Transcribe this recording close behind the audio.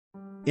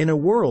In a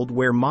world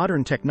where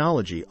modern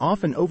technology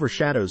often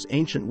overshadows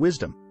ancient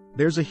wisdom,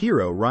 there's a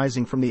hero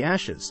rising from the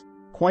ashes,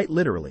 quite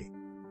literally.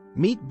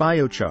 Meet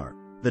biochar,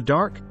 the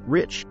dark,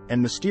 rich,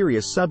 and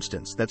mysterious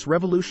substance that's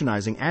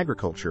revolutionizing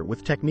agriculture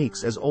with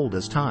techniques as old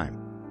as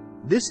time.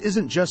 This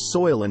isn't just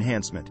soil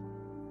enhancement.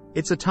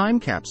 It's a time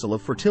capsule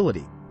of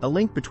fertility, a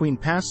link between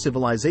past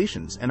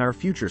civilizations and our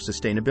future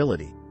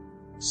sustainability.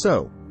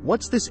 So,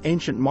 what's this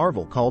ancient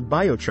marvel called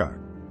biochar?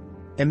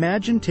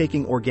 Imagine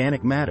taking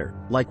organic matter,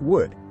 like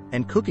wood,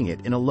 and cooking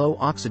it in a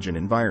low-oxygen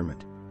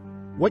environment.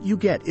 What you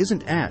get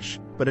isn't ash,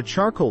 but a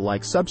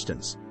charcoal-like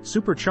substance,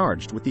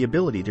 supercharged with the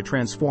ability to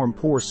transform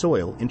poor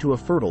soil into a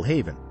fertile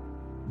haven.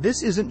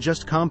 This isn't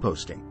just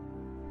composting.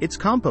 It's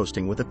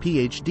composting with a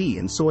PhD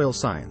in soil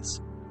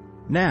science.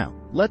 Now,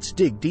 let's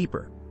dig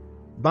deeper.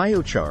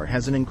 Biochar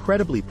has an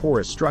incredibly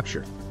porous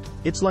structure.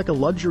 It's like a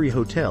luxury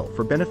hotel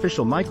for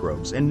beneficial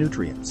microbes and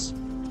nutrients.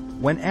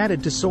 When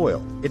added to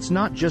soil, it's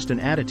not just an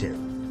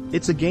additive.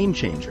 It's a game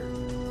changer.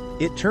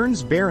 It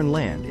turns barren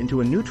land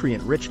into a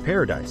nutrient-rich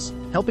paradise,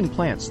 helping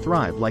plants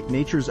thrive like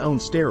nature's own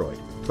steroid,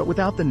 but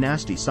without the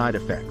nasty side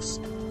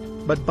effects.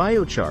 But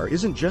biochar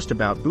isn't just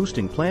about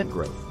boosting plant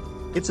growth.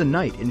 It's a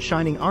knight in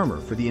shining armor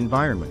for the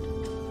environment.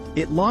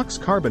 It locks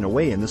carbon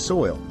away in the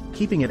soil,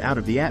 keeping it out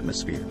of the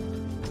atmosphere.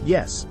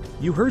 Yes,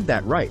 you heard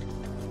that right.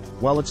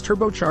 While it's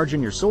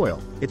turbocharging your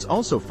soil, it's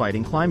also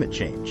fighting climate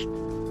change.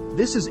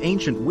 This is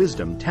ancient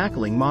wisdom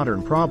tackling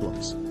modern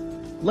problems.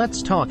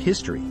 Let's talk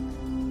history.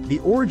 The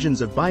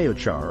origins of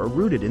biochar are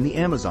rooted in the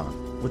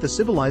Amazon, with a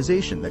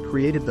civilization that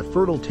created the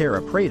fertile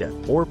terra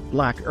preta, or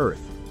Black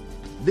Earth.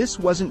 This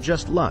wasn't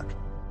just luck.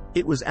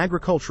 It was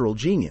agricultural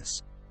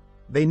genius.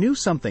 They knew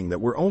something that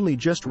we're only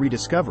just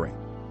rediscovering: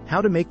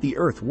 how to make the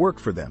earth work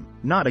for them,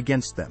 not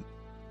against them.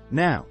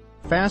 Now,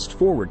 fast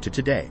forward to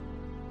today.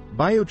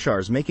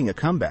 Biochar's making a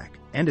comeback,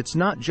 and it's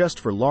not just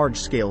for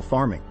large-scale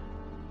farming.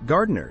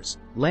 Gardeners,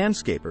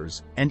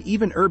 landscapers, and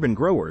even urban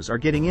growers are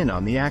getting in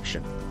on the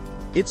action.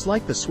 It's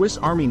like the Swiss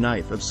Army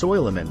knife of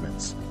soil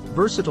amendments: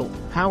 versatile,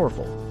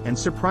 powerful, and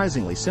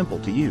surprisingly simple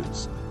to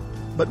use.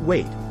 But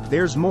wait,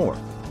 there's more.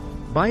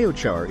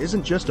 Biochar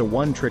isn't just a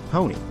one-trick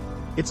pony.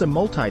 It's a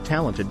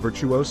multi-talented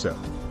virtuoso.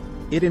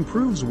 It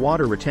improves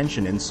water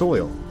retention in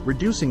soil,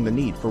 reducing the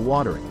need for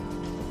watering.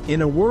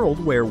 In a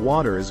world where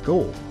water is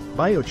gold,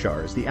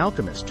 biochar is the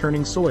alchemist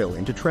turning soil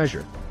into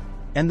treasure.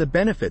 And the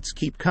benefits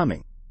keep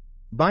coming.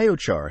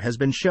 Biochar has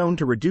been shown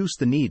to reduce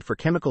the need for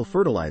chemical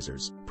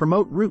fertilizers,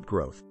 promote root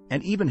growth,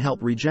 and even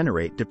help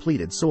regenerate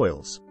depleted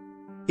soils.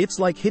 It's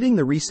like hitting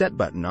the reset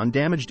button on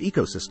damaged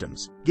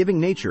ecosystems, giving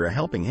nature a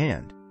helping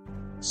hand.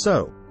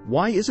 So,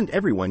 why isn't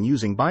everyone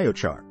using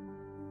biochar?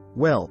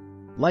 Well,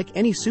 like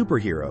any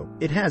superhero,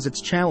 it has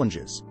its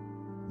challenges.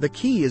 The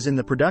key is in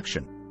the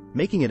production,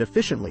 making it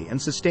efficiently and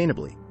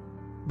sustainably.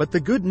 But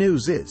the good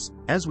news is,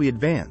 as we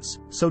advance,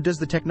 so does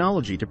the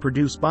technology to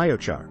produce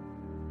biochar.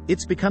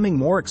 It's becoming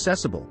more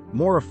accessible,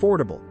 more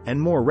affordable, and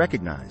more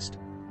recognized.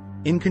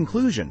 In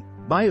conclusion,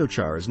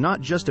 biochar is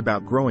not just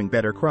about growing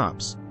better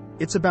crops.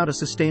 It's about a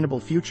sustainable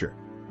future.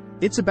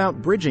 It's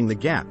about bridging the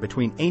gap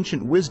between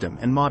ancient wisdom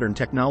and modern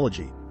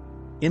technology.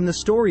 In the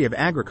story of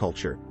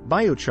agriculture,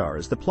 biochar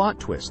is the plot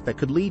twist that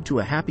could lead to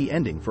a happy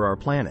ending for our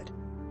planet.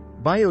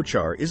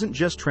 Biochar isn't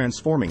just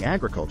transforming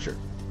agriculture.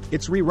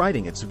 It's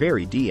rewriting its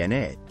very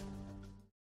DNA.